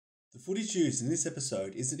footage used in this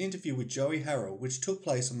episode is an interview with Joey Harrall which took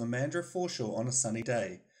place on the Mandurah foreshore on a sunny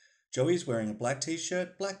day. Joey is wearing a black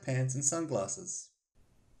t-shirt, black pants and sunglasses.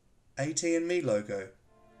 AT&Me logo.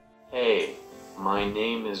 Hey, my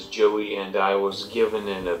name is Joey and I was given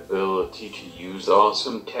an ability to use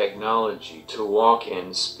awesome technology to walk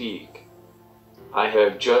and speak. I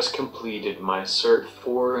have just completed my Cert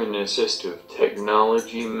 4 in Assistive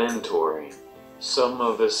Technology Mentoring. Some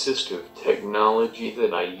of the assistive technology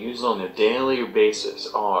that I use on a daily basis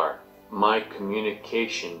are my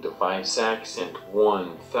communication device Accent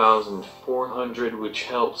 1400, which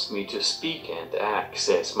helps me to speak and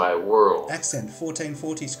access my world. Accent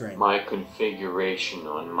 1440 screen. My configuration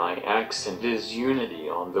on my Accent is Unity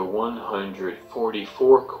on the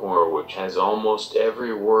 144 core, which has almost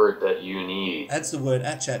every word that you need. Adds the word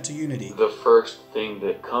 @chat to Unity. The first thing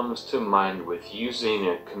that comes to mind with using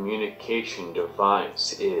a communication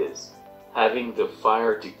device is having the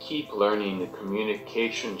fire to keep learning the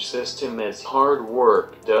communication system, as hard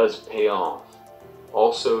work does pay off.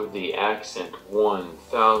 Also, the Accent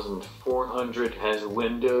 1400 has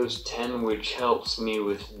Windows 10, which helps me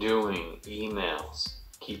with doing emails,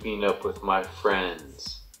 keeping up with my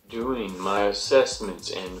friends, doing my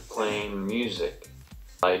assessments and playing music.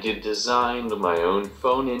 I did design my own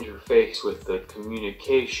phone interface with the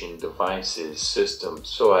communication devices system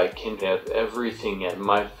so I can have everything at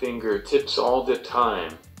my fingertips all the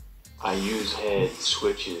time. I use head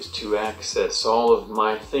switches to access all of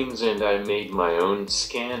my things, and I made my own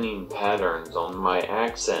scanning patterns on my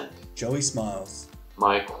Accent. Joey smiles.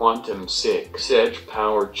 My Quantum 6-edge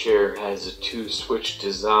power chair has a 2-switch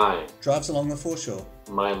design. Drives along the foreshore.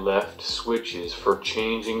 My left switch is for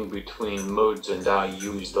changing between modes, and I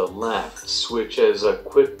use the left switch as a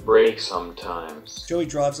quick break sometimes. Joey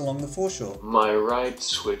drives along the foreshore. My right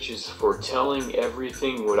switch is for telling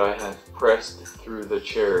everything what I have pressed through the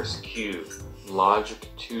chair's cue. Logic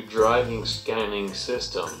 2 driving scanning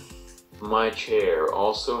system. My chair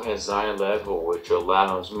also has eye level, which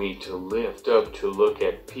allows me to lift up to look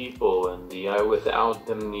at people in the eye without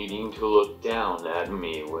them needing to look down at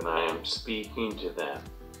me when I am speaking to them.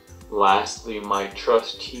 Lastly, my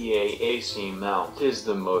Trust PrAACtice mount is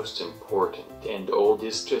the most important and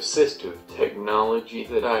oldest assistive technology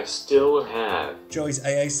that I still have. Joey's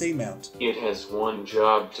AAC mount. It has one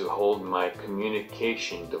job: to hold my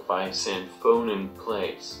communication device and phone in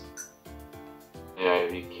place. I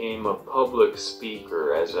became a public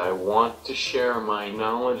speaker as I want to share my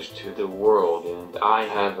knowledge to the world, and I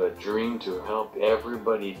have a dream to help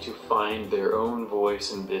everybody to find their own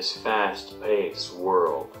voice in this fast-paced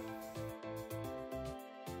world.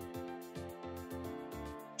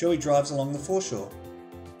 Joey drives along the foreshore.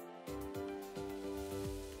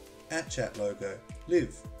 @chat logo.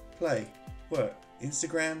 Live, play, work.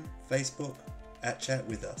 Instagram, Facebook, @chat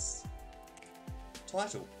with us.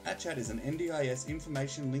 Title: @chat is an NDIS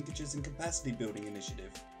information linkages and capacity building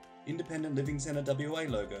initiative. Independent Living Centre WA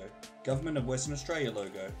logo. Government of Western Australia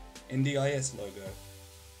logo. NDIS logo.